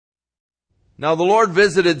Now the Lord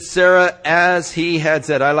visited Sarah as he had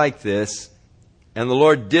said. I like this. And the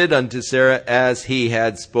Lord did unto Sarah as he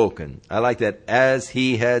had spoken. I like that. As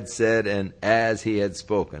he had said and as he had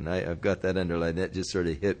spoken. I've got that underlined. That just sort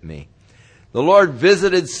of hit me. The Lord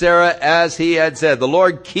visited Sarah as he had said. The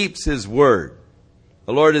Lord keeps his word.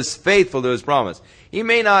 The Lord is faithful to his promise. He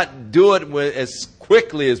may not do it as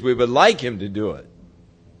quickly as we would like him to do it.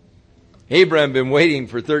 Abraham been waiting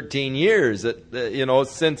for 13 years,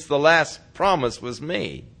 since the last promise was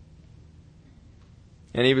made.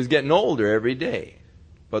 And he was getting older every day.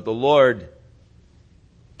 But the Lord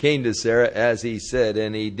came to Sarah as he said,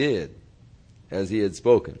 and he did, as he had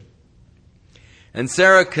spoken. And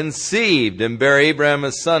Sarah conceived and bare Abraham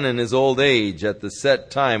a son in his old age at the set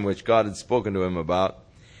time which God had spoken to him about.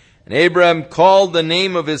 And Abraham called the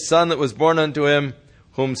name of his son that was born unto him,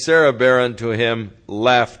 whom Sarah bare unto him,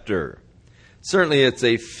 Laughter. Certainly it's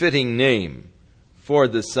a fitting name for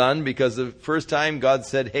the son, because the first time God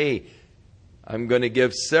said, hey, I'm going to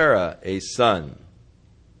give Sarah a son.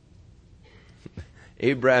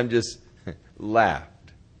 Abraham just laughed.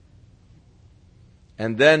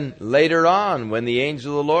 And then later on, when the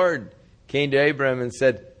angel of the Lord came to Abraham and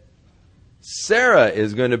said, Sarah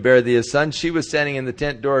is going to bear thee a son, she was standing in the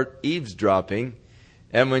tent door eavesdropping.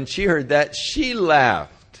 And when she heard that, she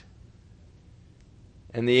laughed.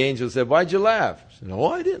 And the angel said, why'd you laugh? She said,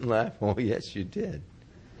 oh, I didn't laugh. Oh, yes, you did.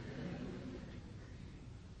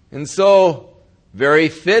 And so, very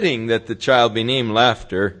fitting that the child be named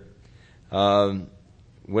Laughter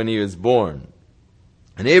when he was born.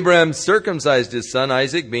 And Abraham circumcised his son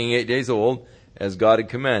Isaac, being 8 days old, as God had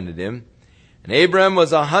commanded him. And Abraham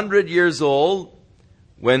was 100 years old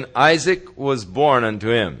when Isaac was born unto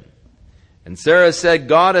him. And Sarah said,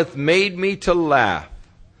 God hath made me to laugh,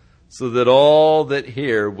 so that all that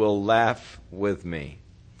hear will laugh with me.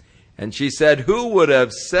 And she said, who would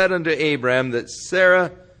have said unto Abraham that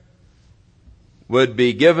Sarah would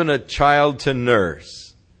be given a child to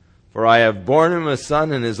nurse? For I have borne him a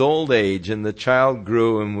son in his old age, and the child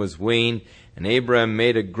grew and was weaned, and Abraham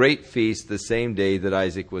made a great feast the same day that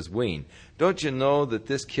Isaac was weaned. Don't you know that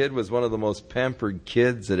this kid was one of the most pampered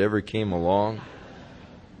kids that ever came along?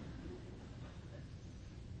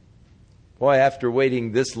 Boy, after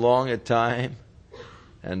waiting this long a time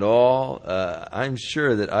and all, I'm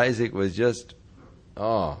sure that Isaac was just,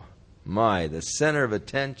 the center of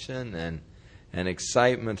attention and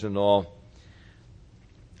excitement and all.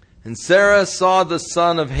 And Sarah saw the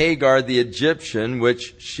son of Hagar the Egyptian,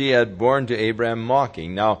 which she had borne to Abraham,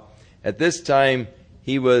 mocking. Now, at this time,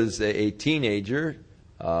 he was a teenager,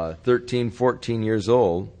 13, 14 years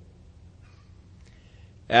old.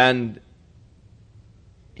 And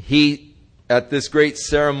he, at this great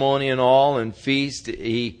ceremony and all and feast,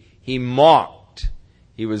 he mocked.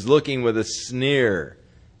 He was looking with a sneer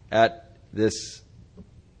at this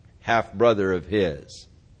half-brother of his.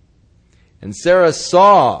 And Sarah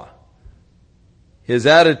saw his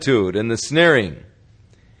attitude and the sneering.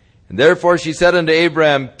 And therefore she said unto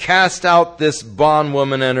Abraham, cast out this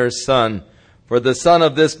bondwoman and her son, for the son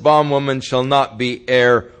of this bondwoman shall not be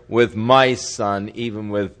heir with my son, even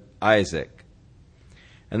with Isaac.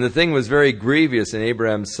 And the thing was very grievous in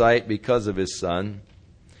Abraham's sight because of his son.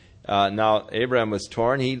 Now, Abraham was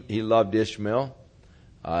torn. He loved Ishmael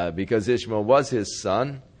because Ishmael was his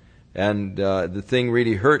son. And the thing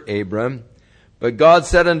really hurt Abraham. But God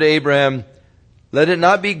said unto Abraham, let it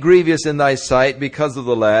not be grievous in thy sight because of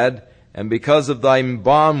the lad, and because of thy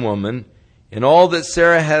bondwoman. In all that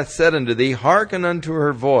Sarah hath said unto thee, hearken unto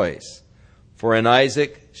her voice. For in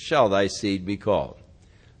Isaac shall thy seed be called.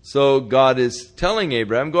 So God is telling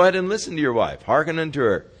Abraham, go ahead and listen to your wife. Hearken unto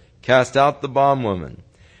her. Cast out the bondwoman.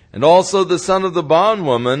 And also the son of the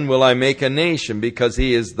bondwoman will I make a nation, because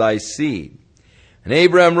he is thy seed. And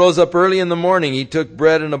Abraham rose up early in the morning. He took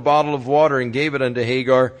bread and a bottle of water and gave it unto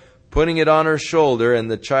Hagar, putting it on her shoulder and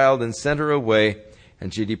the child, and sent her away.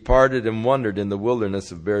 And she departed and wandered in the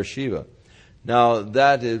wilderness of Beersheba. Now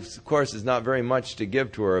that is, of course, is not very much to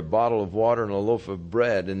give to her, a bottle of water and a loaf of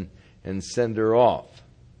bread, and send her off.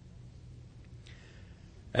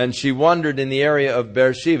 And she wandered in the area of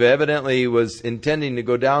Beersheba. Evidently was intending to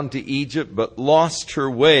go down to Egypt, but lost her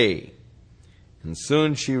way. And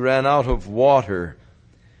soon she ran out of water.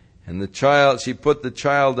 And she put the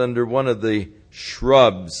child under one of the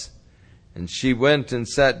shrubs. And she went and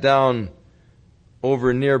sat down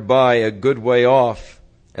over nearby, a good way off,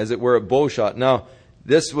 as it were, a bow shot. Now,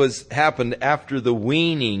 this happened after the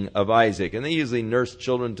weaning of Isaac. And they usually nursed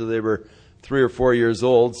children till they were 3 or 4 years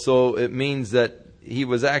old. So it means that he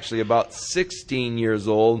was actually about 16 years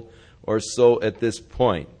old or so at this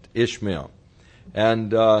point, Ishmael.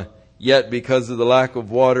 And Yet because of the lack of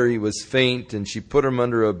water, he was faint, and she put him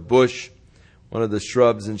under a bush, one of the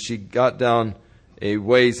shrubs, and she got down a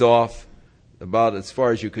ways off, about as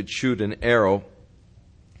far as you could shoot an arrow.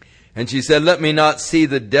 And she said, "Let me not see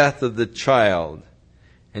the death of the child."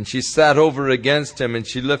 And she sat over against him, and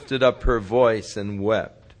she lifted up her voice and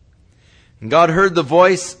wept. And God heard the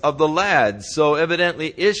voice of the lad. So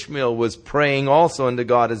evidently Ishmael was praying also unto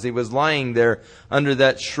God as he was lying there under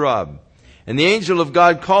that shrub. And the angel of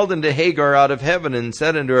God called unto Hagar out of heaven and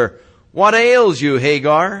said unto her, "What ails you,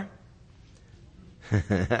 Hagar?"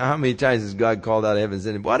 How many times has God called out of heaven and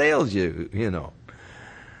said, "What ails you?"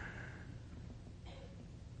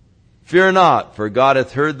 "Fear not, for God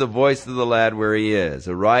hath heard the voice of the lad where he is.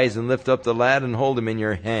 Arise and lift up the lad and hold him in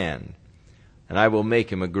your hand, and I will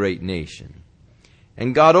make him a great nation."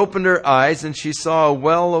 And God opened her eyes, and she saw a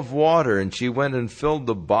well of water, and she went and filled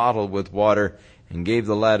the bottle with water and gave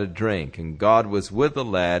the lad a drink. And God was with the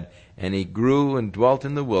lad, and he grew and dwelt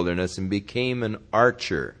in the wilderness and became an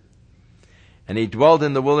archer. And he dwelt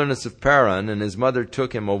in the wilderness of Paran, and his mother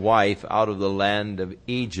took him a wife out of the land of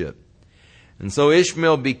Egypt. And so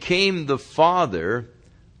Ishmael became the father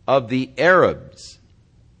of the Arabs.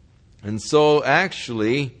 And so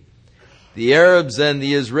actually, the Arabs and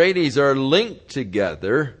the Israelis are linked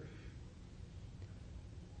together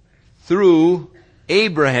through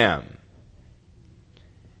Abraham.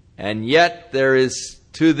 And yet there is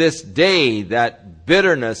to this day that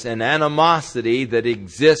bitterness and animosity that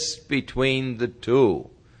exists between the two,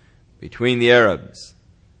 between the Arabs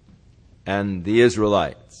and the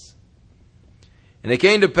Israelites. And it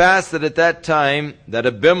came to pass that at that time that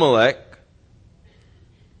Abimelech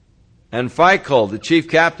and Phicol, the chief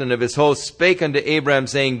captain of his host, spake unto Abraham,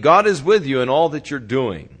 saying, "God is with you in all that you're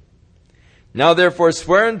doing. Now therefore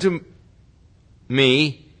swear unto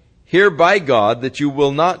me here by God that you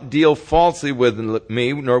will not deal falsely with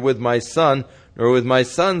me, nor with my son, nor with my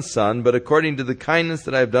son's son, but according to the kindness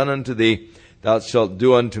that I have done unto thee, thou shalt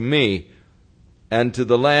do unto me, and to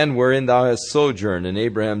the land wherein thou hast sojourned." And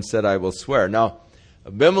Abraham said, "I will swear." Now,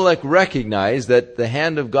 Abimelech recognized that the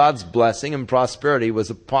hand of God's blessing and prosperity was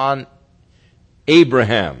upon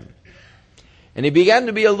Abraham. And he began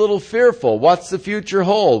to be a little fearful. What's the future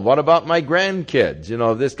hold? What about my grandkids?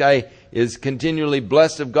 If this guy is continually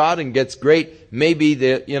blessed of God and gets great, maybe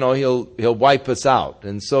he'll wipe us out.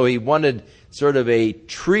 And so he wanted sort of a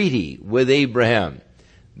treaty with Abraham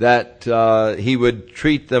that he would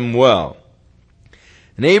treat them well.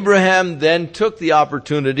 And Abraham then took the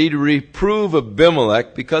opportunity to reprove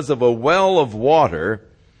Abimelech because of a well of water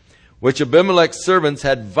which Abimelech's servants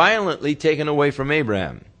had violently taken away from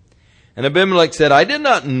Abraham. And Abimelech said, "I did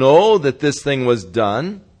not know that this thing was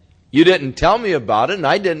done. You didn't tell me about it, and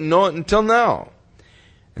I didn't know it until now."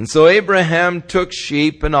 And so Abraham took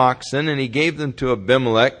sheep and oxen, and he gave them to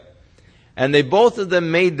Abimelech, and they both of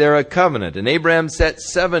them made there a covenant. And Abraham set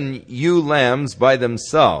 7 ewe lambs by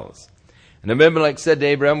themselves. And Abimelech said to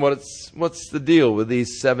Abraham, what's the deal with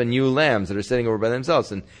these 7 ewe lambs that are sitting over by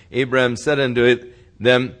themselves? And Abraham said unto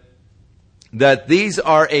them that these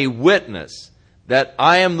are a witness that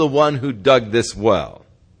I am the one who dug this well.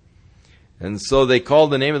 And so they called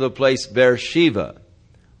the name of the place Beersheba,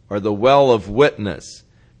 or the well of witness,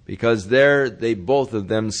 because there they both of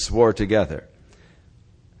them swore together.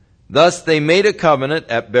 Thus they made a covenant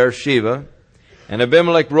at Beersheba. And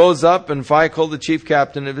Abimelech rose up, and Phicol, the chief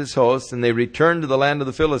captain of his host, and they returned to the land of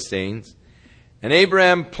the Philistines. And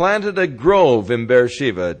Abraham planted a grove in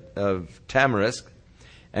Beersheba of tamarisk,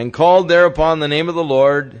 and called thereupon the name of the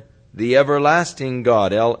Lord, the everlasting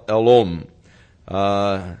God, El Olam,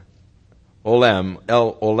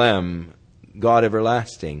 God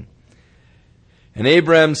everlasting. And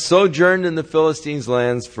Abraham sojourned in the Philistines'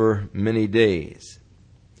 lands for many days.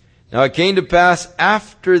 Now it came to pass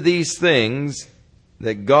after these things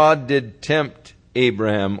that God did tempt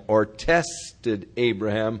Abraham, or tested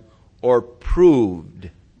Abraham, or proved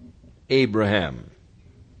Abraham.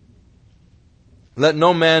 Let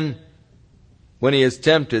no man, when he is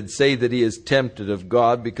tempted, say that he is tempted of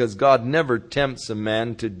God, because God never tempts a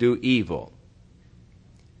man to do evil.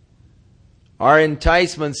 Our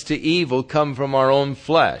enticements to evil come from our own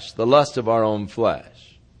flesh, the lust of our own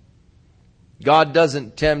flesh. God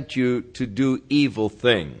doesn't tempt you to do evil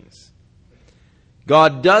things.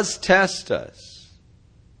 God does test us.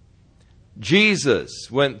 Jesus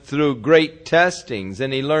went through great testings,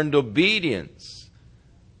 and he learned obedience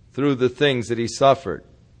through the things that he suffered.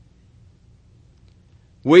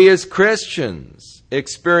 We as Christians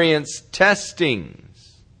experience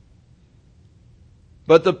testings.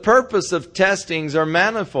 But the purpose of testings are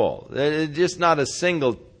manifold. It's just not a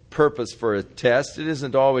single purpose for a test. It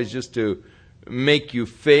isn't always just to make you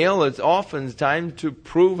fail. It's oftentimes to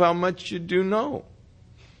prove how much you do know.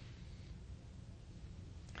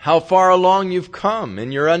 How far along you've come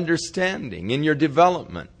in your understanding, in your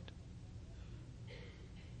development.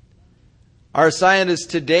 Our scientists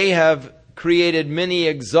today have created many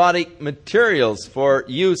exotic materials for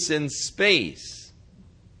use in space.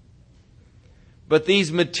 But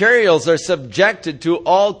these materials are subjected to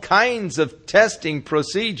all kinds of testing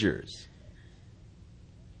procedures.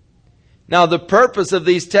 Now, the purpose of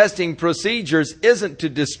these testing procedures isn't to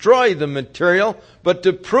destroy the material, but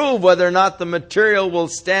to prove whether or not the material will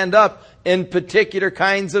stand up in particular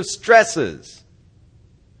kinds of stresses.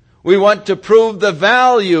 We want to prove the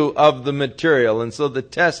value of the material, and so the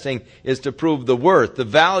testing is to prove the worth, the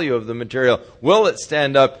value of the material. Will it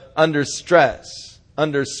stand up under stress,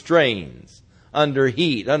 under strains, under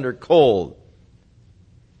heat, under cold,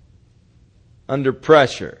 under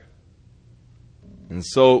pressure? And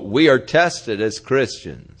so we are tested as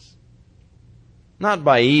Christians, not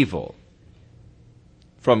by evil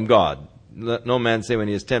from God. Let no man say when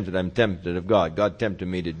he is tempted, I'm tempted of God. God tempted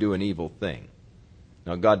me to do an evil thing.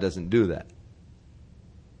 Now, God doesn't do that.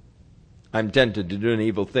 I'm tempted to do an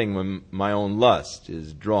evil thing when my own lust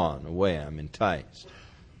is drawn away. I'm enticed.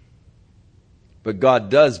 But God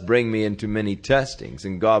does bring me into many testings,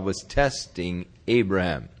 and God was testing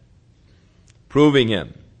Abraham, proving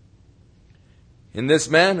him in this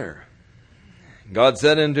manner. God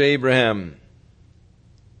said unto Abraham,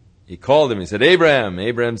 he called him, he said, Abraham.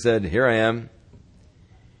 Abraham said, here I am.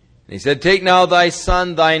 And he said, take now thy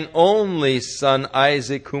son, thine only son,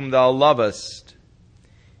 Isaac, whom thou lovest,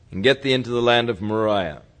 and get thee into the land of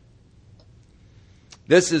Moriah.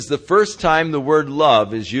 This is the first time the word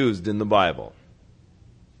love is used in the Bible.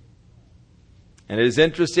 And it is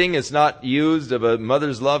interesting, it's not used of a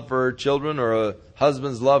mother's love for her children or a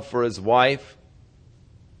husband's love for his wife,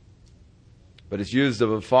 but it's used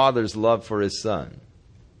of a father's love for his son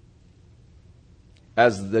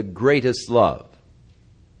as the greatest love.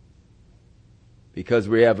 Because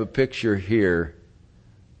we have a picture here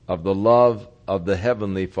of the love of the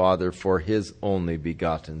Heavenly Father for His only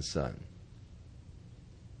begotten Son.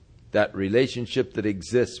 That relationship that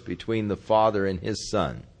exists between the Father and His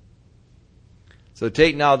Son. So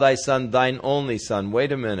take now thy son, thine only son.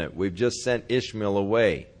 Wait a minute, we've just sent Ishmael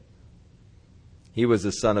away. He was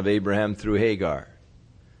the son of Abraham through Hagar.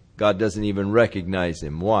 God doesn't even recognize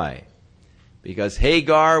him. Why? Because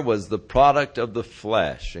Hagar was the product of the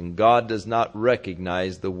flesh, and God does not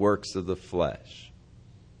recognize the works of the flesh.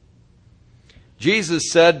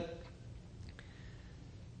 Jesus said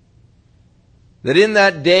that in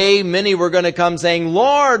that day many were going to come saying,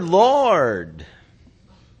 Lord, Lord,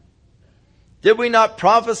 did we not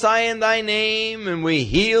prophesy in thy name, and we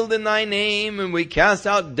healed in thy name, and we cast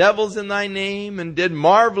out devils in thy name, and did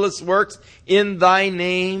marvelous works in thy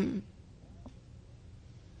name?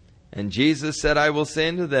 And Jesus said, I will say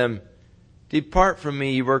unto them, depart from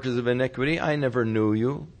me, ye workers of iniquity, I never knew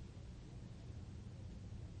you.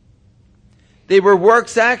 They were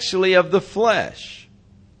works actually of the flesh,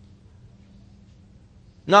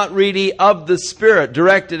 not really of the Spirit,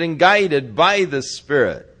 directed and guided by the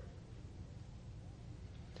Spirit.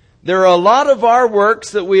 There are a lot of our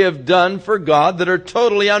works that we have done for God that are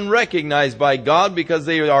totally unrecognized by God because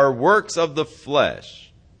they are works of the flesh.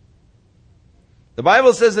 The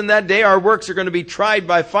Bible says in that day our works are going to be tried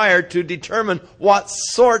by fire to determine what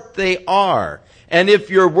sort they are. And if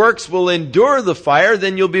your works will endure the fire,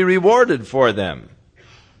 then you'll be rewarded for them.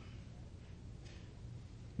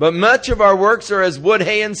 But much of our works are as wood,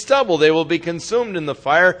 hay, and stubble. They will be consumed in the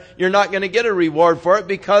fire. You're not going to get a reward for it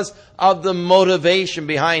because of the motivation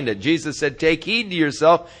behind it. Jesus said, take heed to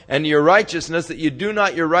yourself and to your righteousness, that you do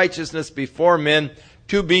not your righteousness before men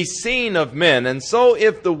to be seen of men. And so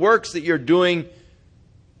if the works that you're doing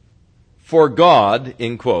for God,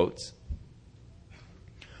 in quotes,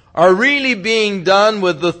 are really being done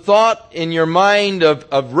with the thought in your mind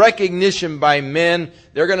of recognition by men,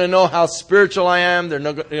 they're going to know how spiritual I am. They're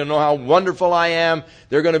going to know how wonderful I am.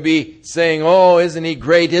 They're going to be saying, oh, isn't he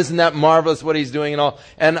great? Isn't that marvelous what he's doing and all?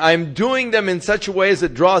 And I'm doing them in such a way as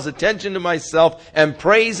it draws attention to myself and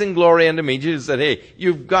praise and glory unto me. Jesus said, hey,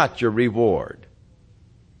 you've got your reward.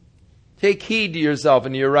 Take heed to yourself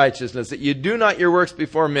and to your righteousness, that you do not your works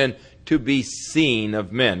before men to be seen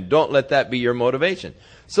of men. Don't let that be your motivation.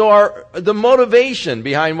 So the motivation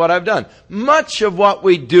behind what I've done, much of what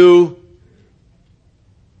we do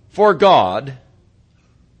for God,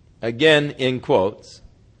 again in quotes,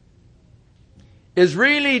 is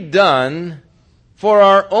really done for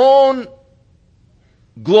our own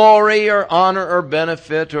glory or honor or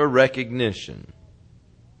benefit or recognition.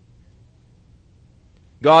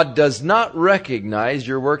 God does not recognize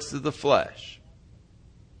your works of the flesh.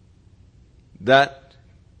 That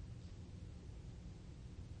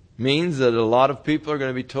means that a lot of people are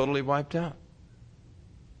going to be totally wiped out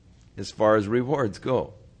as far as rewards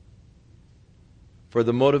go. For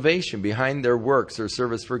the motivation behind their works or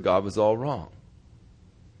service for God was all wrong.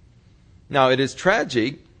 Now, it is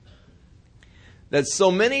tragic that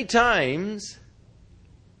so many times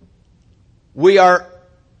we are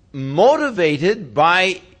motivated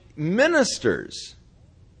by ministers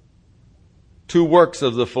to works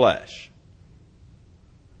of the flesh.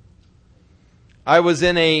 I was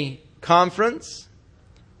in a conference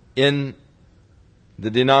in the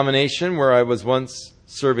denomination where I was once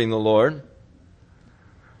serving the Lord,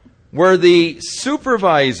 where the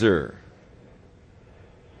supervisor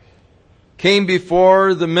came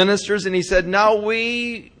before the ministers and he said, now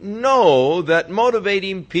we know that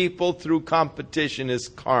motivating people through competition is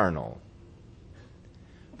carnal.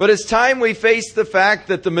 But it's time we face the fact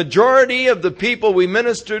that the majority of the people we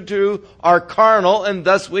minister to are carnal, and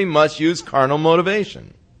thus we must use carnal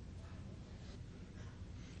motivation.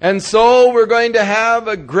 And so we're going to have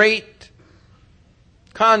a great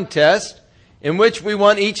contest in which we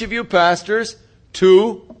want each of you pastors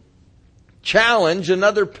to challenge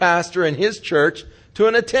another pastor in his church to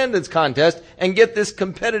an attendance contest and get this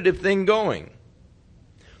competitive thing going.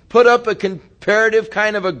 Put up a comparative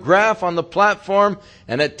kind of a graph on the platform,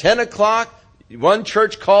 and at 10 o'clock, one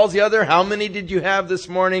church calls the other, how many did you have this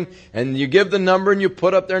morning? And you give the number and you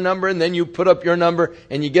put up their number, and then you put up your number,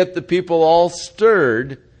 and you get the people all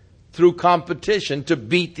stirred through competition to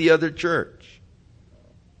beat the other church.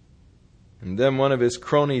 And then one of his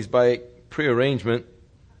cronies, by prearrangement,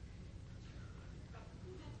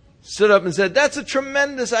 stood up and said, that's a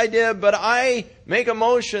tremendous idea, but I make a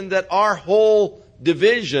motion that our whole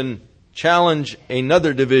division challenge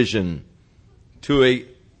another division to a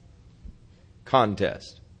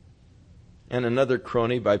contest. And another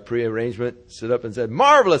crony, by prearrangement, stood up and said,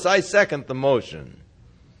 marvelous, I second the motion.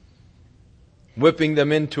 Whipping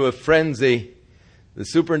them into a frenzy, the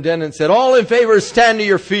superintendent said, all in favor, stand to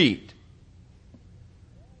your feet.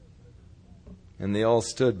 And they all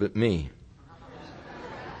stood but me.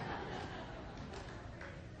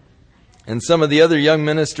 And some of the other young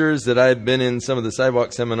ministers that I've been in some of the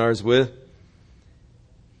sidewalk seminars with,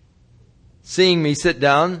 seeing me sit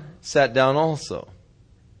down, sat down also.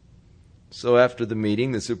 So after the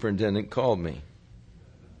meeting, the superintendent called me.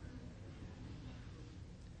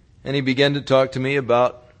 And he began to talk to me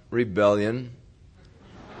about rebellion,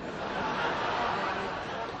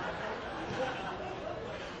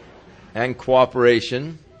 and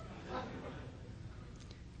cooperation,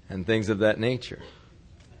 and things of that nature.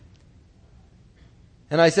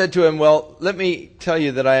 And I said to him, well, let me tell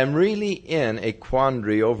you that I am really in a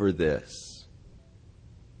quandary over this.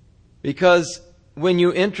 Because when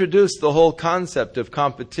you introduced the whole concept of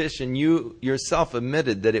competition, you yourself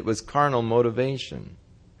admitted that it was carnal motivation.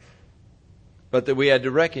 But that we had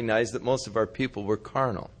to recognize that most of our people were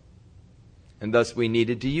carnal. And thus we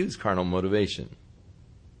needed to use carnal motivation.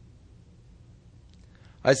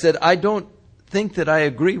 I said, I don't think that I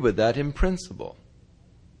agree with that in principle.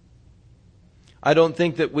 I don't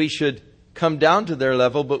think that we should come down to their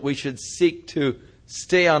level, but we should seek to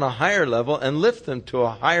stay on a higher level and lift them to a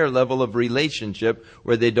higher level of relationship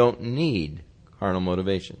where they don't need carnal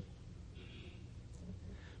motivation.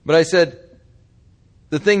 But I said,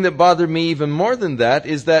 the thing that bothered me even more than that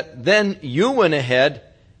is that then you went ahead,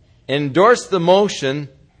 endorsed the motion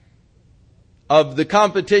of the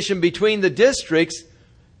competition between the districts,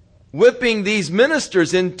 whipping these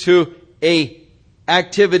ministers into a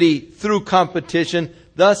activity through competition.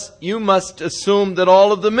 Thus, you must assume that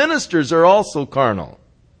all of the ministers are also carnal.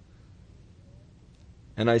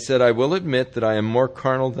 And I said, I will admit that I am more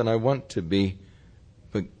carnal than I want to be,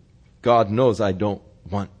 but God knows I don't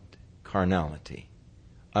want carnality.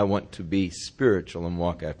 I want to be spiritual and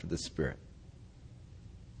walk after the Spirit.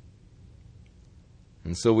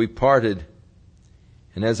 And so we parted,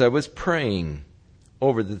 and as I was praying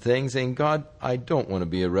over the thing, saying, God, I don't want to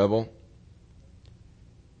be a rebel.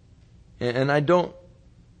 And I don't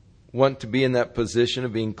want to be in that position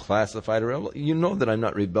of being classified a rebel. You know that I'm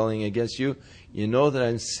not rebelling against you. You know that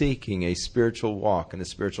I'm seeking a spiritual walk and a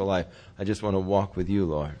spiritual life. I just want to walk with you,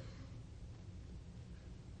 Lord.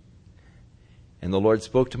 And the Lord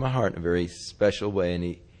spoke to my heart in a very special way, and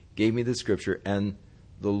He gave me the scripture, and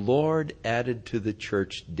the Lord added to the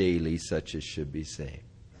church daily such as should be saved.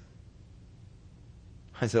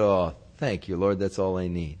 I said, oh, thank you, Lord, that's all I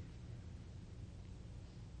need.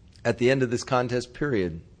 At the end of this contest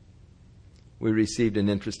period, we received an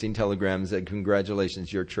interesting telegram that said,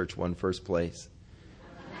 congratulations, your church won first place.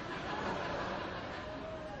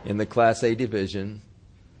 in the Class A division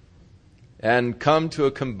and come to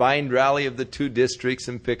a combined rally of the two districts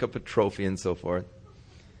and pick up a trophy and so forth.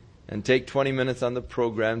 And take 20 minutes on the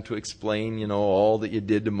program to explain, all that you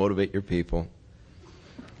did to motivate your people.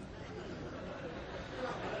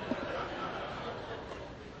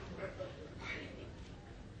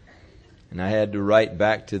 And I had to write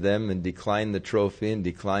back to them and decline the trophy and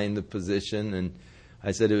decline the position. And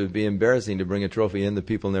I said it would be embarrassing to bring a trophy in. The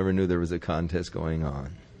people never knew there was a contest going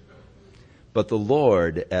on. But the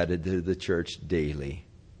Lord added to the church daily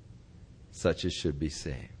such as should be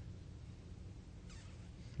saved.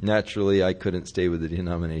 Naturally, I couldn't stay with the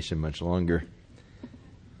denomination much longer.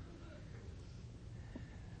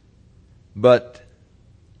 But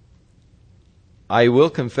I will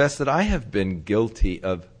confess that I have been guilty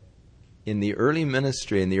of, in the early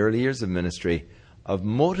ministry, in the early years of ministry, of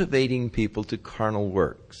motivating people to carnal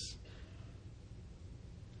works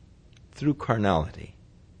through carnality.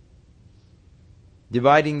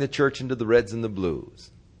 Dividing the church into the reds and the blues.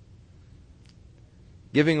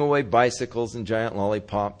 Giving away bicycles and giant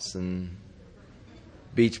lollipops and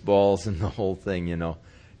beach balls and the whole thing,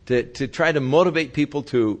 to try to motivate people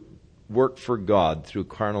to work for God through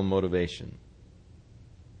carnal motivation.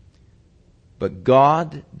 But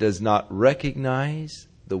God does not recognize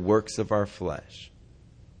the works of our flesh.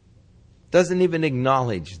 Doesn't even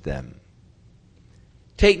acknowledge them.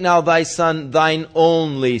 Take now thy son, thine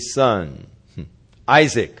only son,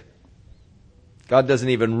 Isaac. God doesn't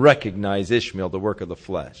even recognize Ishmael, the work of the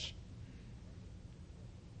flesh.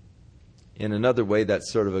 In another way,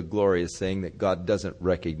 that's sort of a glorious saying that God doesn't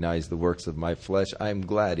recognize the works of my flesh. I'm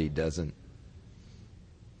glad He doesn't.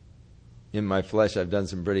 In my flesh, I've done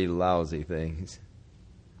some pretty lousy things.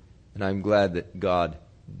 And I'm glad that God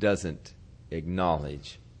doesn't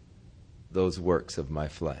acknowledge those works of my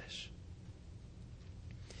flesh.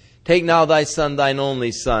 Take now thy son, thine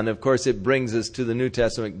only son. Of course, it brings us to the New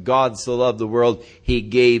Testament. God so loved the world, He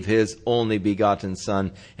gave His only begotten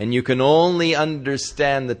Son. And you can only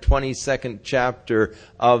understand the 22nd chapter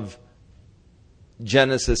of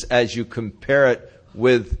Genesis as you compare it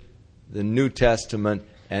with the New Testament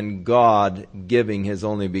and God giving His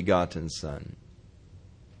only begotten Son.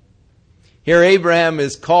 Here Abraham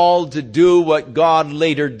is called to do what God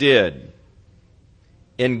later did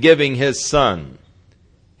in giving His Son,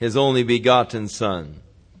 His only begotten Son,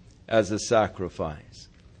 as a sacrifice.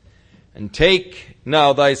 And take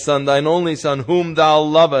now thy son, thine only son, whom thou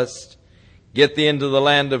lovest, get thee into the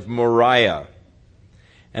land of Moriah,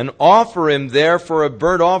 and offer him there for a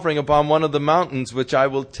burnt offering upon one of the mountains which I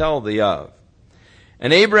will tell thee of.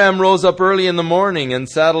 And Abraham rose up early in the morning and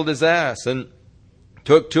saddled his ass, and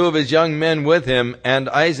took two of his young men with him, and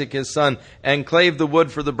Isaac his son, and clave the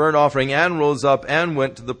wood for the burnt offering, and rose up and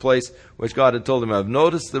went to the place which God had told him of.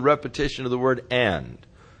 Notice the repetition of the word and.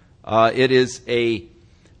 It is a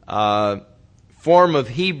form of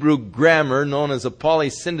Hebrew grammar known as a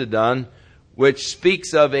polysyndodon, which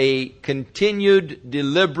speaks of a continued,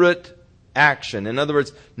 deliberate action. In other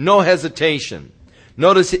words, no hesitation.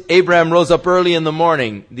 Notice Abraham rose up early in the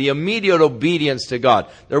morning, the immediate obedience to God.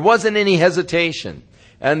 There wasn't any hesitation.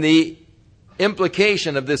 And the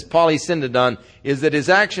implication of this polysyndodon is that his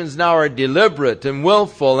actions now are deliberate and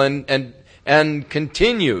willful and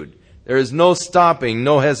continued. There is no stopping,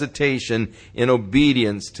 no hesitation in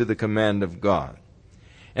obedience to the command of God.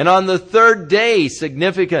 And on the third day,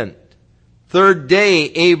 significant, third day,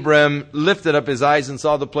 Abraham lifted up his eyes and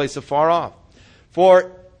saw the place afar off.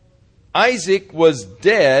 For Isaac was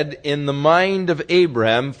dead in the mind of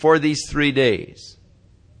Abraham for these 3 days.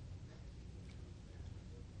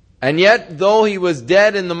 And yet, though he was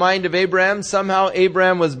dead in the mind of Abraham, somehow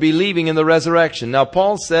Abraham was believing in the resurrection. Now,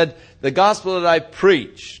 Paul said, the gospel that I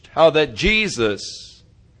preached, how that Jesus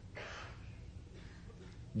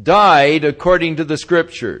died according to the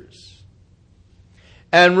Scriptures,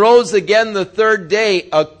 and rose again the third day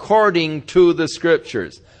according to the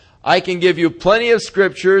Scriptures. I can give you plenty of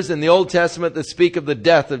Scriptures in the Old Testament that speak of the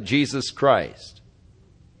death of Jesus Christ.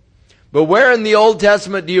 But where in the Old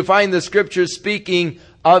Testament do you find the Scriptures speaking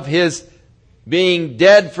of His being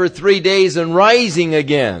dead for 3 days and rising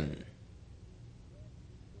again?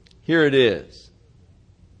 Here it is.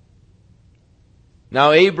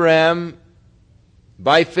 Now Abraham,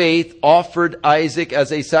 by faith, offered Isaac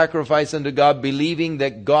as a sacrifice unto God, believing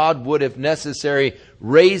that God would, if necessary,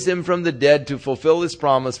 raise him from the dead to fulfill His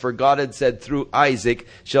promise, for God had said, through Isaac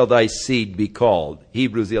shall thy seed be called.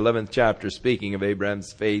 Hebrews, the 11th chapter, speaking of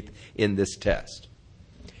Abraham's faith in this test.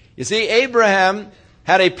 You see, Abraham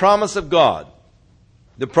had a promise of God.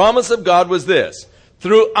 The promise of God was this: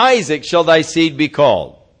 through Isaac shall thy seed be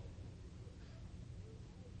called.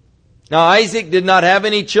 Now Isaac did not have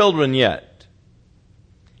any children yet.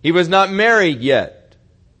 He was not married yet.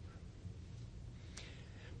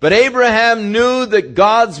 But Abraham knew that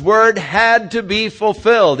God's word had to be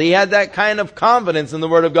fulfilled. He had that kind of confidence in the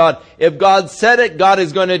word of God. If God said it, God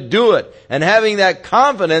is going to do it. And having that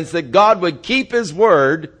confidence that God would keep his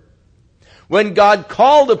word, when God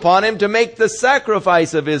called upon him to make the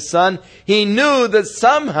sacrifice of his son, he knew that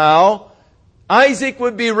somehow Isaac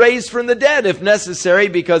would be raised from the dead if necessary,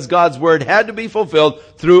 because God's word had to be fulfilled.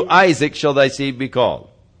 Through Isaac shall thy seed be called.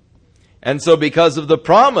 And so because of the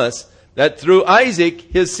promise that through Isaac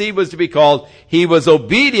his seed was to be called, he was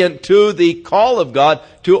obedient to the call of God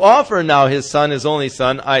to offer now his son, his only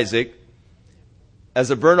son, Isaac, as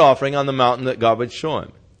a burnt offering on the mountain that God would show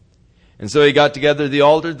him. And so he got together the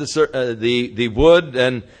altar, the wood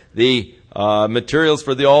and the materials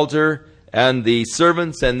for the altar and the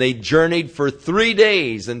servants, and they journeyed for 3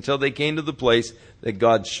 days until they came to the place that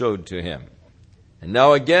God showed to him. And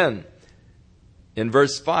now again, in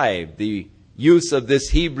verse 5, the use of this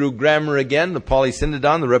Hebrew grammar again, the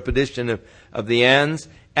polysyndodon, the repetition of the ands.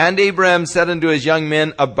 And Abraham said unto his young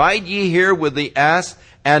men, Abide ye here with the ass,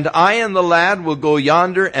 and I and the lad will go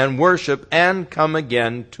yonder and worship and come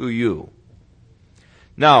again to you.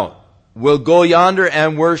 Now, we'll go yonder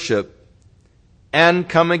and worship and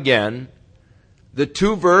come again. The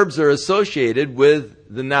two verbs are associated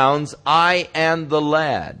with the nouns I and the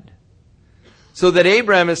lad. So that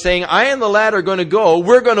Abraham is saying, I and the lad are going to go,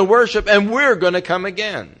 we're going to worship, and we're going to come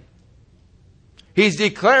again. He's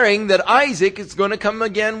declaring that Isaac is going to come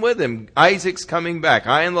again with him. Isaac's coming back.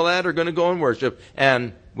 I and the lad are going to go and worship,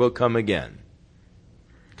 and will come again.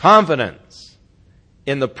 Confidence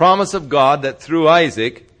in the promise of God that through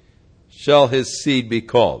Isaac shall his seed be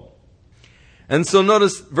called. And so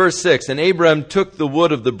notice verse 6, And Abraham took the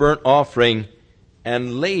wood of the burnt offering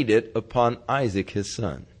and laid it upon Isaac his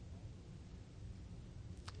son.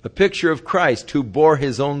 A picture of Christ who bore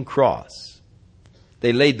his own cross.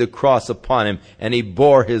 They laid the cross upon him, and he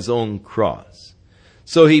bore his own cross.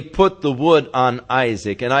 So he put the wood on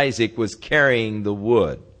Isaac, and Isaac was carrying the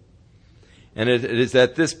wood. And it is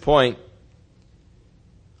at this point,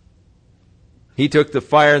 he took the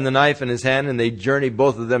fire and the knife in his hand, and they journeyed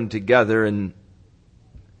both of them together. And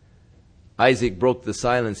Isaac broke the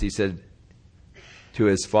silence. He said to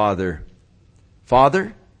his father,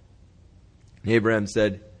 Father? And Abraham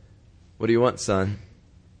said, What do you want, son?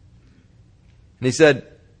 And he said,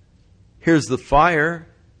 Here's the fire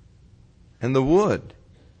and the wood.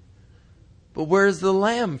 But where's the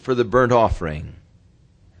lamb for the burnt offering?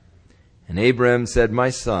 And Abraham said, My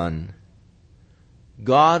son,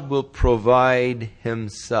 God will provide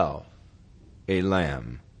himself a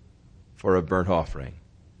lamb for a burnt offering.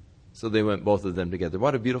 So they went both of them together.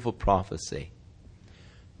 What a beautiful prophecy.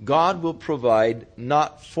 God will provide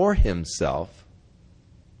not for himself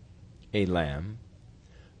a lamb,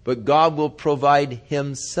 but God will provide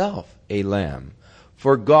himself a lamb.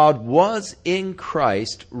 For God was in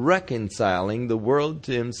Christ reconciling the world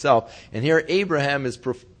to himself. And here Abraham is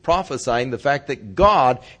prophesying the fact that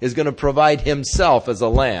God is going to provide himself as a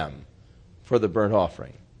lamb for the burnt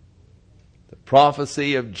offering. The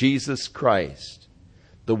prophecy of Jesus Christ,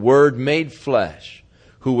 the Word made flesh,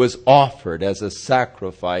 who was offered as a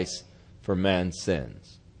sacrifice for man's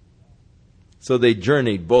sins. So they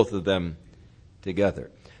journeyed, both of them, together.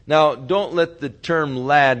 Now, don't let the term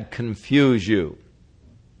lad confuse you.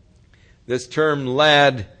 This term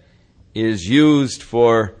lad is used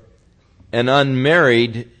for an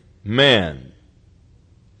unmarried man.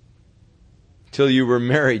 Till you were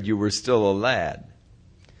married, you were still a lad.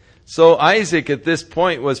 So Isaac at this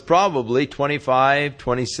point was probably 25,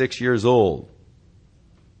 26 years old.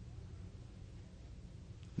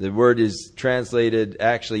 The word is translated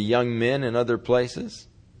actually young men in other places.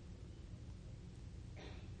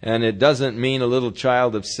 And it doesn't mean a little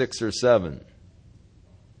child of 6 or 7.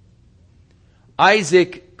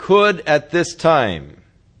 Isaac could at this time,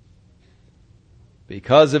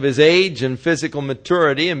 because of his age and physical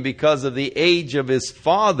maturity, and because of the age of his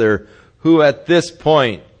father, who at this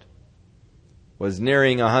point was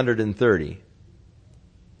nearing 130,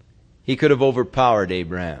 he could have overpowered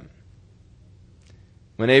Abraham.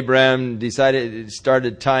 When Abraham started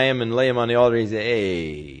to tie him and lay him on the altar, he said,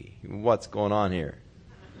 Hey, what's going on here?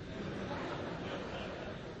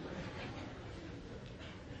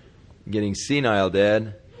 Getting senile,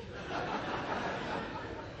 Dad.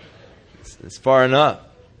 It's far enough.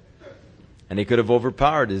 And he could have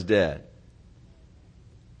overpowered his dad.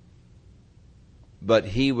 But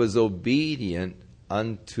he was obedient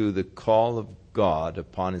unto the call of God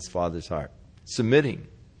upon his father's heart, submitting.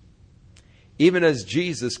 Even as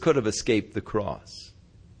Jesus could have escaped the cross.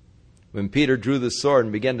 when Peter drew the sword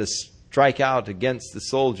and began to strike out against the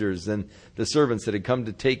soldiers and the servants that had come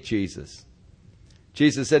to take Jesus.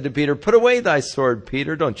 Jesus said to Peter, "Put away thy sword,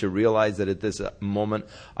 Peter. Don't you realize that at this moment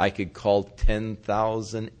I could call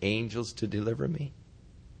 10,000 angels to deliver me?"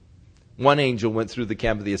 One angel went through the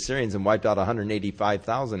camp of the Assyrians and wiped out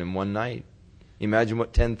 185,000 in one night. Imagine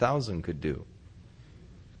what 10,000 could do.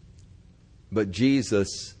 But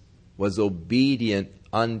Jesus was obedient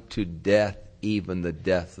unto death, even the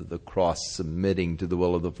death of the cross, submitting to the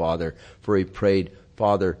will of the Father. For he prayed,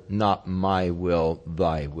 "Father, not my will,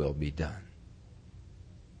 thy will be done."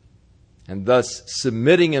 And thus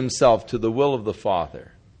submitting himself to the will of the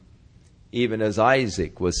Father, even as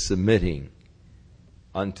Isaac was submitting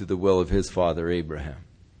unto the will of his father Abraham.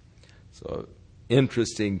 So,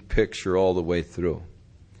 interesting picture all the way through.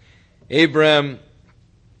 Abraham,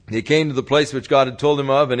 he came to the place which God had told him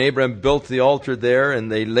of, and Abraham built the altar there,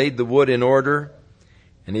 and they laid the wood in order,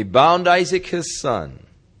 and he bound Isaac his son,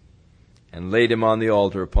 and laid him on the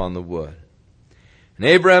altar upon the wood. And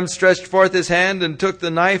Abraham stretched forth his hand and took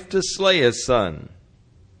the knife to slay his son.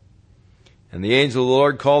 And the angel of the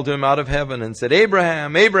Lord called to him out of heaven and said,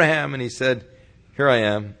 "Abraham, Abraham." And he said, "Here I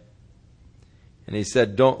am." And he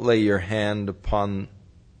said, "Don't lay your hand upon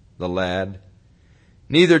the lad,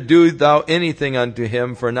 neither do thou anything unto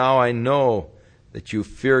him, for now I know that you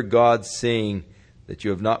fear God, seeing that you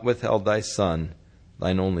have not withheld thy son,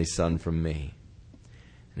 thine only son, from me."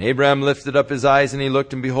 And Abraham lifted up his eyes, and he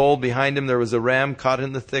looked, and behold, behind him there was a ram caught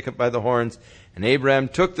in the thicket by the horns. And Abraham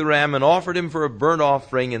took the ram and offered him for a burnt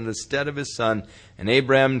offering in the stead of his son. And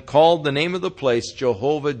Abraham called the name of the place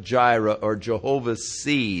Jehovah-Jireh, or Jehovah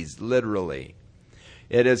sees, literally.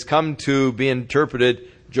 It has come to be interpreted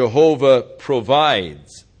Jehovah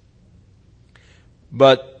provides.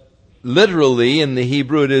 But literally in the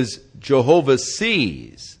Hebrew it is Jehovah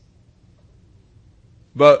sees.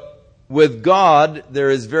 But with God, there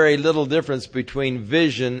is very little difference between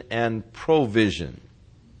vision and provision.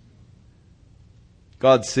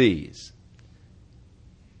 God sees.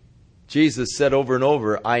 Jesus said over and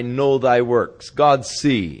over, "I know thy works." God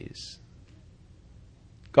sees.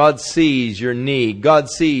 God sees your need. God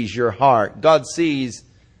sees your heart. God sees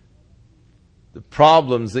the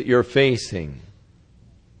problems that you're facing.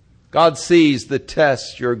 God sees the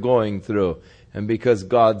tests you're going through. And because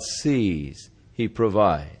God sees, he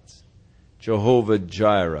provides.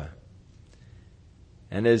 Jehovah-Jireh.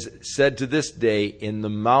 And is said to this day, "In the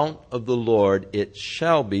mount of the Lord it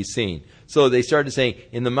shall be seen." So they started saying,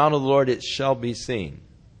 "In the mount of the Lord it shall be seen."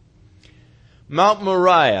 Mount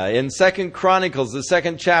Moriah in 2 Chronicles, the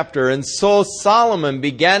 2nd chapter. And so Solomon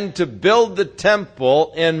began to build the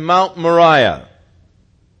temple in Mount Moriah.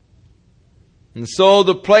 And so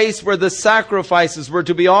the place where the sacrifices were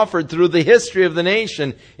to be offered through the history of the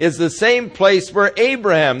nation is the same place where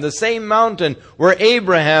Abraham, the same mountain where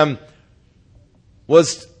Abraham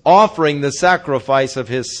was offering the sacrifice of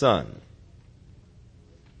his son.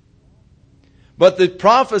 But the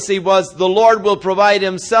prophecy was the Lord will provide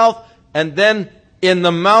himself, and then in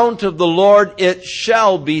the mount of the Lord it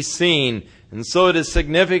shall be seen. And so it is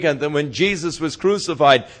significant that when Jesus was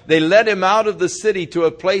crucified, they led him out of the city to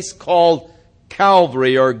a place called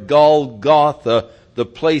Calvary, or Golgotha, the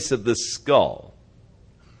place of the skull.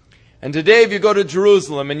 And today if you go to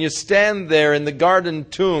Jerusalem and you stand there in the Garden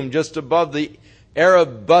Tomb just above the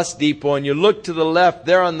Arab bus depot and you look to the left,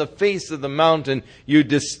 there on the face of the mountain, you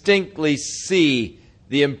distinctly see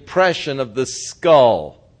the impression of the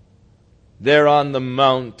skull there on the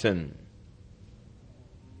mountain.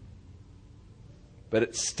 But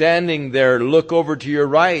it's standing there, look over to your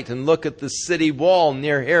right and look at the city wall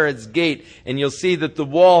near Herod's gate, and you'll see that the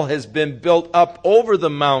wall has been built up over the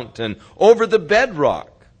mountain, over the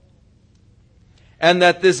bedrock. And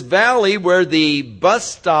that this valley where the bus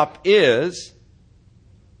stop is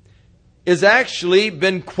actually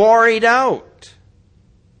been quarried out.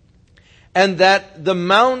 And that the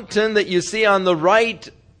mountain that you see on the right,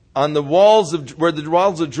 on the walls of where the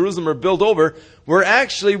walls of Jerusalem are built over, were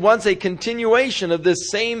actually once a continuation of this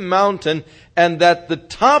same mountain, and that the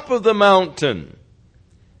top of the mountain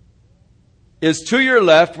is to your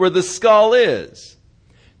left where the skull is.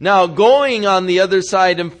 Now, going on the other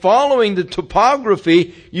side and following the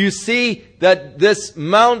topography, you see that this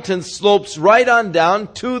mountain slopes right on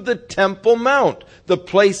down to the Temple Mount, the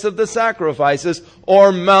place of the sacrifices,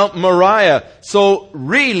 or Mount Moriah. So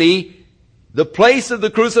really, the place of the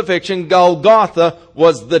crucifixion, Golgotha,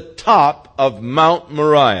 was the top of Mount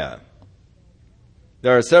Moriah.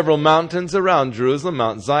 There are several mountains around Jerusalem: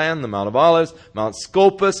 Mount Zion, the Mount of Olives, Mount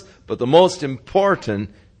Scopus, but the most important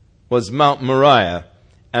was Mount Moriah.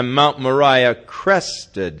 And Mount Moriah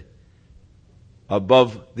crested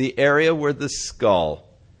above the area where the skull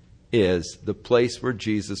is, the place where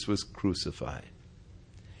Jesus was crucified.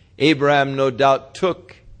 Abraham no doubt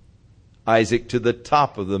took Isaac to the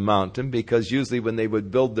top of the mountain, because usually when they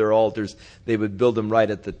would build their altars, they would build them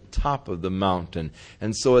right at the top of the mountain.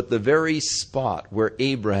 And so at the very spot where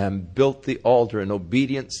Abraham built the altar in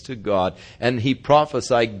obedience to God, and he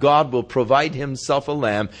prophesied, God will provide himself a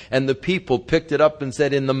lamb, and the people picked it up and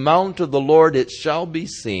said, in the mount of the Lord it shall be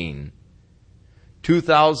seen.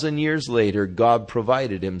 2,000 years later, God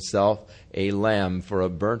provided himself a lamb for a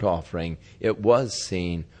burnt offering. It was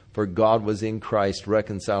seen. For God was in Christ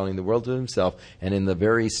reconciling the world to himself, and in the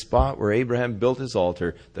very spot where Abraham built his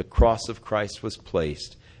altar, the cross of Christ was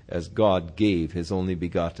placed, as God gave his only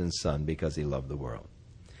begotten Son because he loved the world.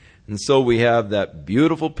 And so we have that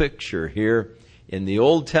beautiful picture here in the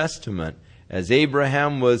Old Testament as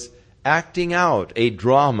Abraham was acting out a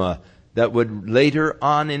drama that would later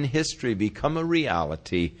on in history become a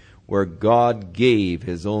reality, where God gave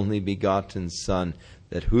his only begotten Son,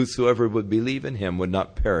 that whosoever would believe in him would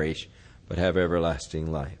not perish, but have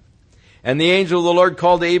everlasting life. And the angel of the Lord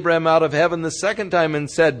called Abraham out of heaven the second time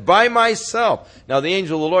and said, by myself. Now the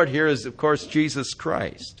angel of the Lord here is, of course, Jesus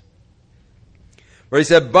Christ. Where he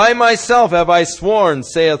said, by myself have I sworn,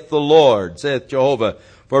 saith the Lord, saith Jehovah,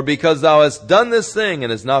 for because thou hast done this thing,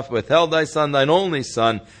 and hast not withheld thy Son, thine only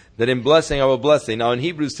Son, that in blessing I will bless thee. Now in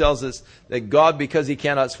Hebrews tells us that God, because he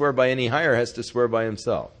cannot swear by any higher, has to swear by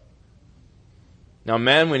himself. Now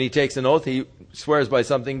man, when he takes an oath, he swears by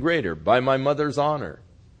something greater. By my mother's honor.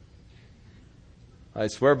 I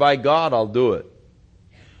swear by God, I'll do it.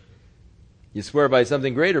 You swear by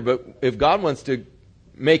something greater, but if God wants to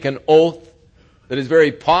make an oath that is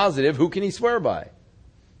very positive, who can he swear by?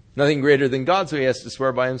 Nothing greater than God, so he has to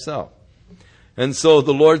swear by himself. And so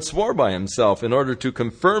the Lord swore by himself in order to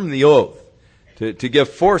confirm the oath, to give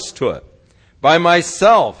force to it. By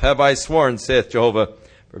myself have I sworn, saith Jehovah,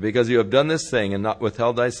 for because you have done this thing, and not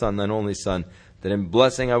withheld thy Son, thine only Son, that in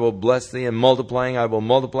blessing I will bless thee, and multiplying I will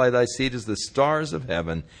multiply thy seed as the stars of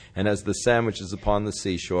heaven, and as the sand which is upon the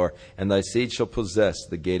seashore, and thy seed shall possess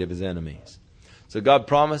the gate of his enemies. So God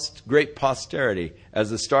promised great posterity, as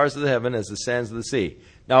the stars of the heaven, as the sands of the sea.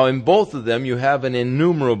 Now in both of them you have an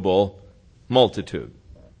innumerable multitude.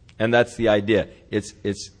 And that's the idea. It's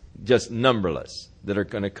just numberless that are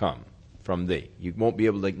going to come from thee. You won't be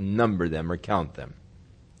able to number them or count them.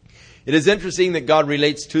 It is interesting that God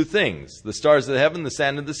relates two things, the stars of the heaven, the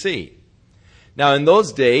sand of the sea. Now in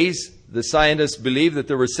those days, the scientists believed that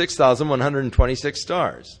there were 6,126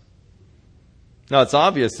 stars. Now it's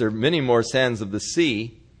obvious there are many more sands of the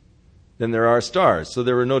sea than there are stars. So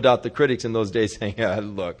there were no doubt the critics in those days saying,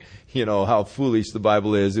 look, how foolish the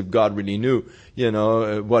Bible is. If God really knew,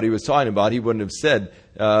 what he was talking about, he wouldn't have said,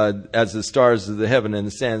 as the stars of the heaven and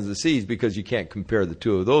the sands of the seas, because you can't compare the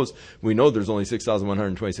two of those. We know there's only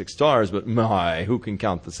 6,126 stars, but who can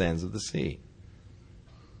count the sands of the sea?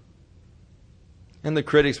 And the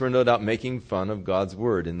critics were no doubt making fun of God's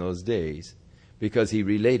word in those days, because he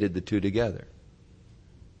related the two together.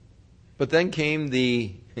 But then came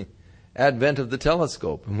the advent of the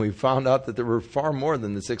telescope, and we found out that there were far more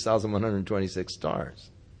than the 6,126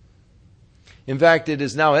 stars. In fact, it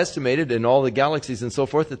is now estimated in all the galaxies and so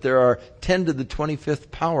forth that there are 10 to the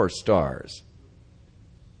 25th power stars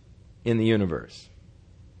in the universe.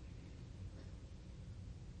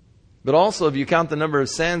 But also, if you count the number of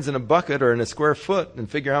sands in a bucket or in a square foot and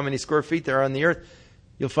figure how many square feet there are on the earth,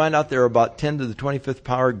 you'll find out there are about 10 to the 25th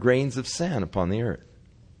power grains of sand upon the earth.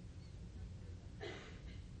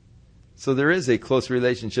 So there is a close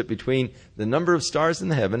relationship between the number of stars in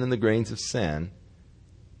the heaven and the grains of sand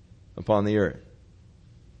upon the earth.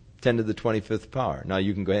 10 to the 25th power. Now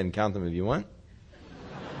you can go ahead and count them if you want.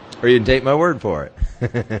 Or you can take my word for it.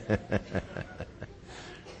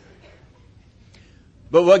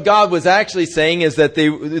 But what God was actually saying is that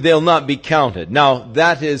they'll not be counted. Now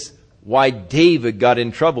that is why David got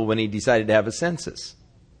in trouble when he decided to have a census.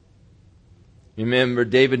 Remember,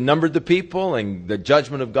 David numbered the people, and the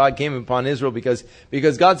judgment of God came upon Israel because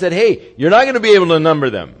God said, hey, you're not going to be able to number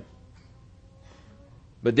them.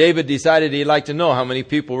 But David decided he'd like to know how many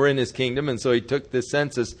people were in his kingdom, and so he took this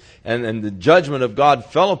census, and the judgment of God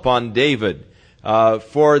fell upon David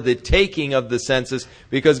for the taking of the census,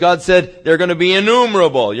 because God said they're going to be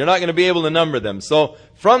innumerable. You're not going to be able to number them. So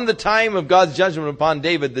from the time of God's judgment upon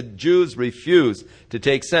David, the Jews refused to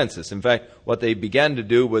take census. In fact, what they began to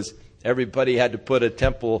do was everybody had to put a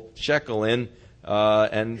temple shekel in,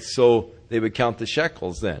 and so they would count the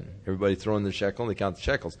shekels then. Everybody throw in the shekel, and they count the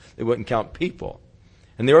shekels. They wouldn't count people.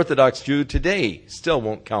 And the Orthodox Jew today still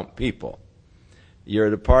won't count people. You're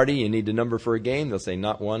at a party, you need a number for a game. They'll say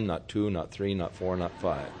not 1, not 2, not 3, not 4, not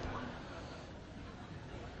 5.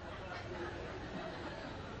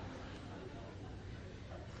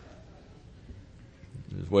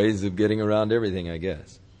 There's ways of getting around everything, I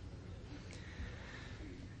guess.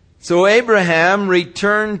 So Abraham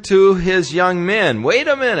returned to his young men. Wait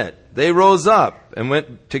a minute. They rose up and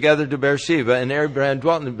went together to Beersheba, and Abraham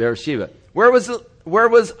dwelt in Beersheba. Where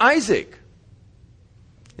was Isaac?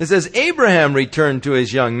 It says Abraham returned to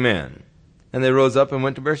his young men, and they rose up and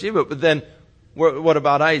went to Beersheba. But then, what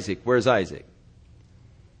about Isaac? Where's Isaac?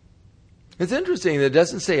 It's interesting that it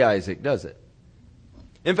doesn't say Isaac, does it?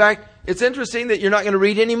 In fact, it's interesting that you're not going to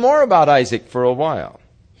read any more about Isaac for a while.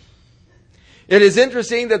 It is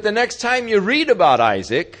interesting that the next time you read about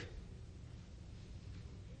Isaac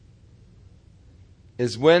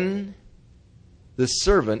is when the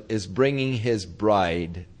servant is bringing his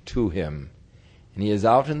bride to him. And he is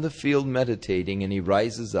out in the field meditating, and he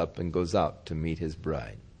rises up and goes out to meet his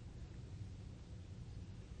bride.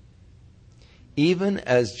 Even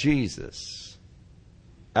as Jesus,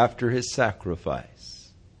 after his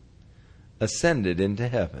sacrifice, ascended into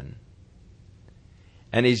heaven,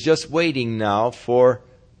 and he's just waiting now for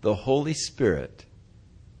the Holy Spirit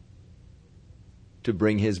to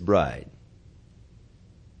bring his bride.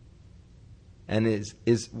 And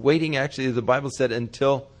is waiting, actually, the Bible said,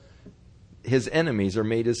 until his enemies are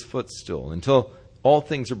made his footstool, until all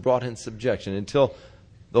things are brought in subjection, until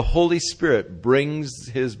the Holy Spirit brings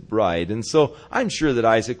his bride. And so I'm sure that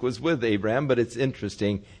Isaac was with Abraham, but it's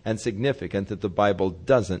interesting and significant that the Bible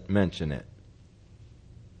doesn't mention it.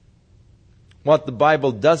 What the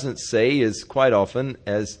Bible doesn't say is quite often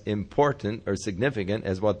as important or significant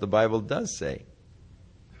as what the Bible does say.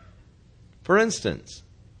 For instance,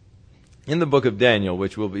 in the book of Daniel,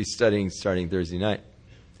 which we'll be studying starting Thursday night,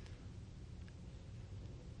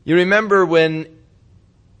 you remember when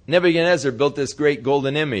Nebuchadnezzar built this great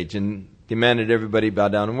golden image and demanded everybody bow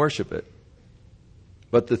down and worship it.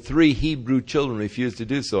 But the 3 Hebrew children refused to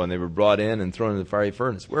do so, and they were brought in and thrown in the fiery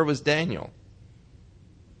furnace. Where was Daniel?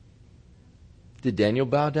 Did Daniel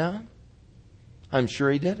bow down? I'm sure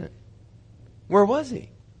he didn't. Where was he?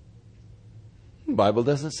 The Bible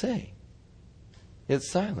doesn't say. It's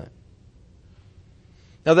silent.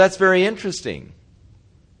 Now that's very interesting,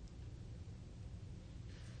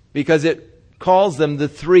 because it calls them the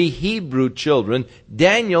 3 Hebrew children.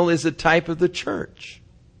 Daniel is a type of the church.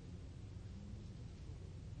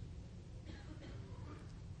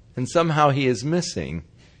 And somehow he is missing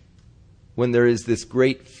when there is this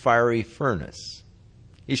great fiery furnace.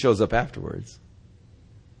 He shows up afterwards.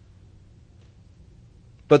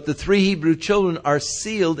 But the 3 Hebrew children are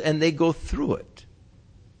sealed, and they go through it.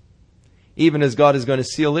 Even as God is going to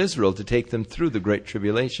seal Israel to take them through the great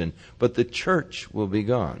tribulation. But the church will be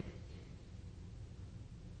gone.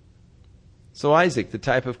 So Isaac, the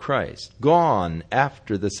type of Christ, gone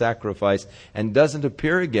after the sacrifice, and doesn't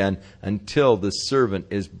appear again until the servant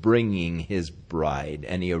is bringing his bride,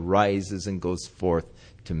 and he arises and goes forth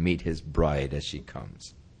to meet his bride as she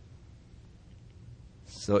comes.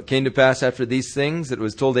 So it came to pass after these things that it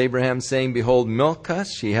was told Abraham, saying, Behold, Milcah,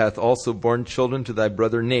 she hath also borne children to thy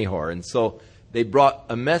brother Nahor. And so they brought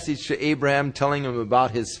a message to Abraham telling him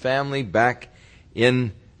about his family back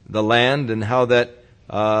in the land, and how that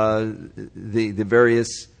the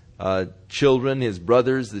various children, his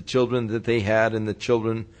brothers, the children that they had, and the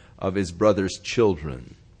children of his brother's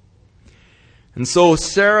children. And so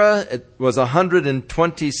Sarah was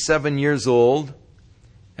 127 years old,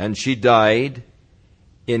 and she died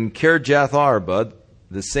in Kirjath Arba,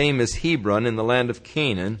 the same as Hebron, in the land of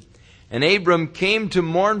Canaan. And Abram came to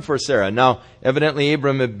mourn for Sarah. Now, evidently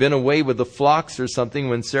Abram had been away with the flocks or something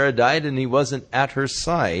when Sarah died, and he wasn't at her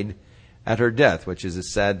side at her death, which is a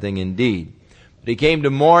sad thing indeed. But he came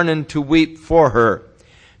to mourn and to weep for her.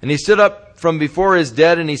 And he stood up from before his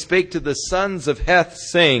dead, and he spake to the sons of Heth,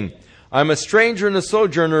 saying, I am a stranger and a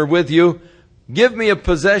sojourner with you. Give me a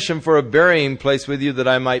possession for a burying place with you, that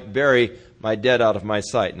I might bury my dead out of my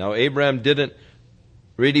sight. Now, Abraham didn't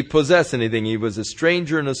really possess anything. He was a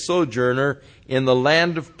stranger and a sojourner in the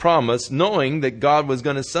land of promise, knowing that God was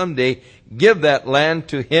going to someday give that land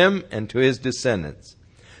to him and to his descendants.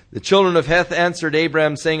 The children of Heth answered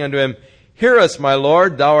Abraham, saying unto him, Hear us, my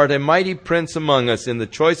Lord, thou art a mighty prince among us. In the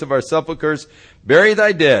choice of our sepulchres, bury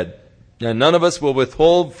thy dead, and none of us will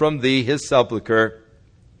withhold from thee his sepulchre,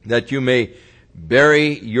 that you may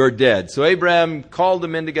bury your dead. So Abraham called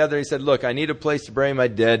them in together. He said, Look, I need a place to bury my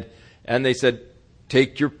dead. And they said,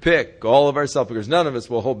 Take your pick, all of our sepulchres. None of us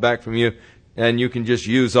will hold back from you, and you can just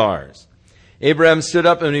use ours. Abraham stood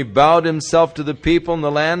up, and he bowed himself to the people in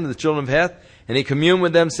the land of the children of Heth, And he communed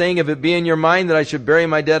with them, saying, if it be in your mind that I should bury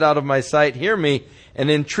my dead out of my sight, hear me, and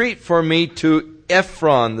entreat for me to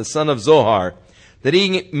Ephron, the son of Zohar, that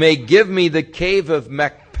he may give me the cave of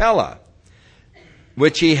Machpelah,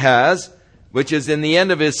 which he has, which is in the end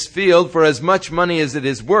of his field, for as much money as it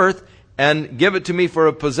is worth, and give it to me for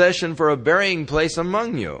a possession, for a burying place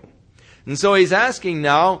among you. And so he's asking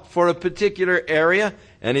now for a particular area,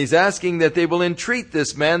 and he's asking that they will entreat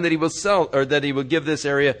this man that he will sell, or that he will give this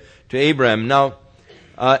area to Abraham. Now,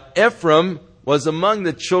 Ephraim was among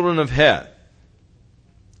the children of Heth,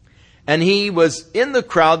 and he was in the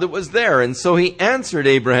crowd that was there. And so he answered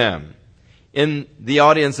Abraham in the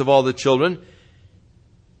audience of all the children.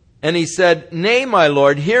 And he said, nay, my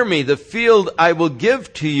Lord, hear me. The field I will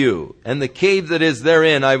give to you, and the cave that is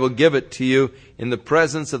therein I will give it to you in the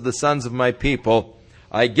presence of the sons of my people.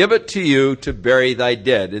 I give it to you to bury thy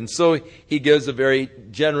dead. And so he gives a very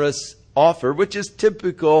generous offer, which is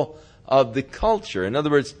typical of the culture. In other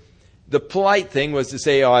words, the polite thing was to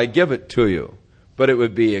say, I give it to you. But it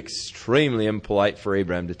would be extremely impolite for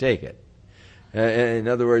Abraham to take it. In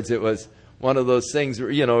other words, it was one of those things where,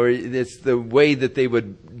 it's the way that they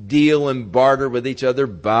would deal and barter with each other,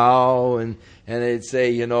 bow, and they'd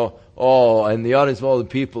say, and the audience of all the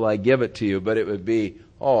people, I give it to you. But it would be,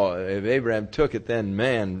 if Abraham took it, then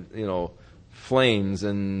man, flames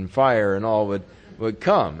and fire and all would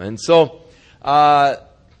come. And so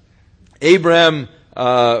Abraham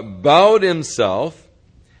bowed himself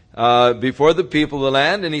before the people of the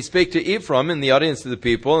land, and he spake to Ephraim in the audience of the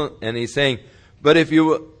people, and he's saying, but if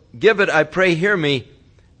you give it, I pray, hear me,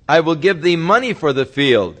 I will give thee money for the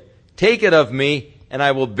field. Take it of me, and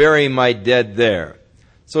I will bury my dead there.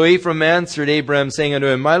 So Ephraim answered Abraham, saying unto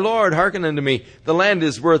him, my Lord, hearken unto me. The land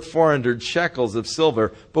is worth 400 shekels of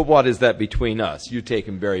silver, but what is that between us? You take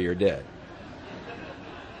and bury your dead.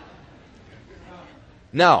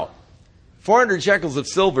 Now, 400 shekels of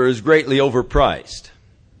silver is greatly overpriced.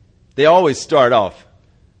 They always start off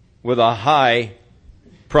with a high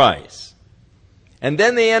price. And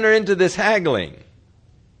then they enter into this haggling,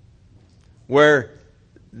 where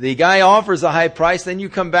the guy offers a high price, then you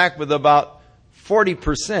come back with about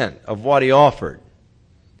 40% of what he offered.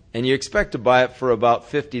 And you expect to buy it for about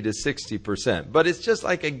 50 to 60%. But it's just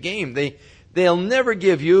like a game. They'll never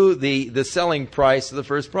give you the selling price of the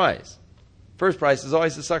first price. First price is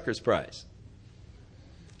always the sucker's price.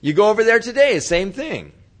 You go over there today, same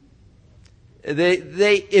thing.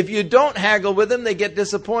 If you don't haggle with them, they get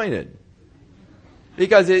disappointed.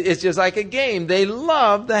 Because it's just like a game. They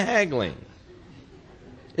love the haggling.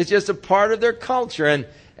 It's just a part of their culture.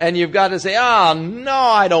 And you've got to say, no,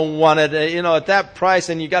 I don't want it, at that price.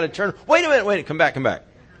 And you've got to turn, wait a minute, come back.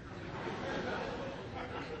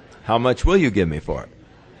 How much will you give me for it?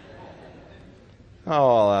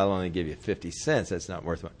 Oh, I'll only give you 50 cents. That's not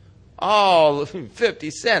worth it. Oh,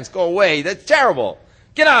 50 cents, go away. That's terrible.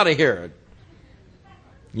 Get out of here.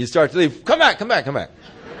 You start to leave. Come back.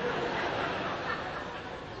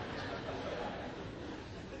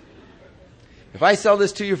 If I sell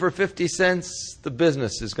this to you for 50 cents, the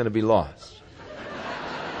business is going to be lost.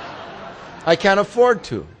 I can't afford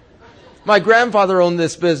to. My grandfather owned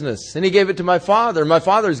this business, and he gave it to my father. My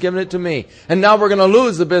father's given it to me. And now we're going to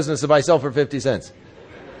lose the business if I sell for 50 cents.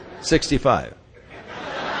 65.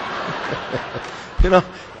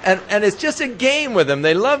 And it's just a game with them.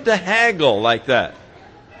 They love to haggle like that.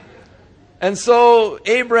 And so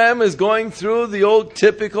Abraham is going through the old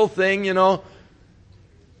typical thing,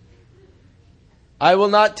 I will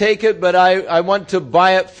not take it, but I want to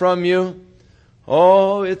buy it from you.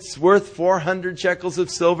 Oh, it's worth 400 shekels of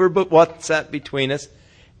silver, but what's that between us?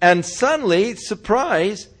 And suddenly,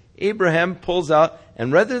 surprise, Abraham pulls out,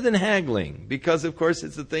 and rather than haggling, because of course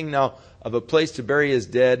it's a thing now of a place to bury his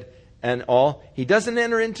dead and all, he doesn't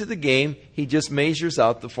enter into the game. He just measures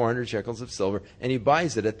out the 400 shekels of silver, and he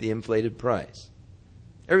buys it at the inflated price.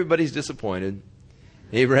 Everybody's disappointed.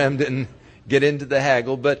 Abraham didn't get into the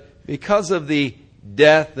haggle, but because of the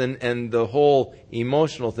death and the whole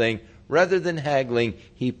emotional thing, rather than haggling,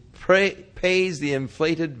 he pays the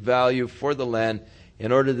inflated value for the land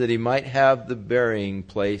in order that he might have the burying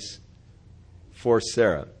place for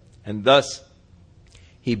Sarah. And thus,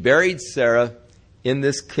 he buried Sarah in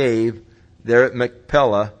this cave there at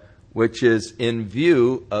Machpelah, which is in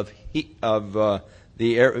view of the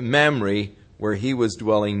Mamre, where he was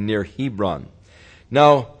dwelling near Hebron.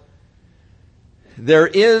 Now, there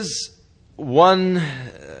is one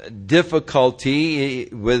difficulty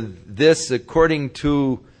with this, according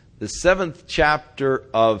to the 7th chapter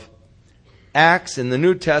of Acts in the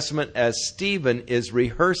New Testament, as Stephen is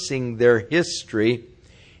rehearsing their history.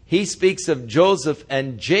 He speaks of Joseph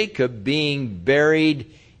and Jacob being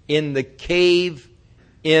buried in the cave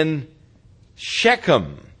in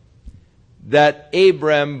Shechem that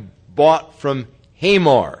Abram bought from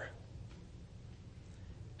Hamor.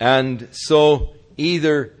 And so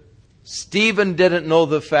either Stephen didn't know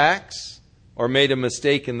the facts or made a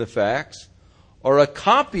mistake in the facts, or a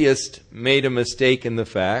copyist made a mistake in the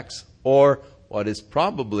facts, or what is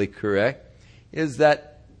probably correct is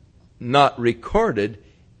that, not recorded,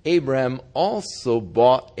 Abraham also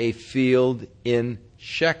bought a field in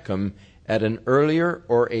Shechem at an earlier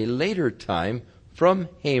or a later time from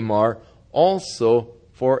Hamor, also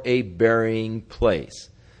for a burying place.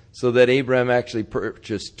 So that Abraham actually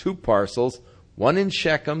purchased two parcels, one in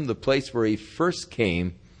Shechem, the place where he first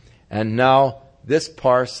came, and now this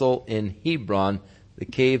parcel in Hebron, the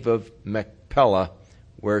cave of Machpelah,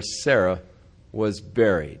 where Sarah was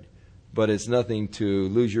buried. But it's nothing to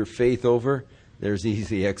lose your faith over. There's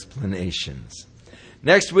easy explanations.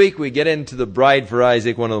 Next week we get into the bride for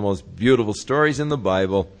Isaac, one of the most beautiful stories in the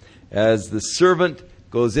Bible, as the servant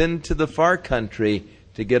goes into the far country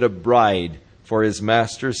to get a bride for his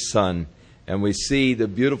master's son. And we see the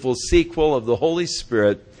beautiful sequel of the Holy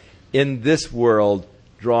Spirit in this world,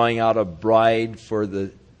 drawing out a bride for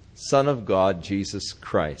the Son of God, Jesus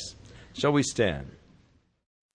Christ. Shall we stand?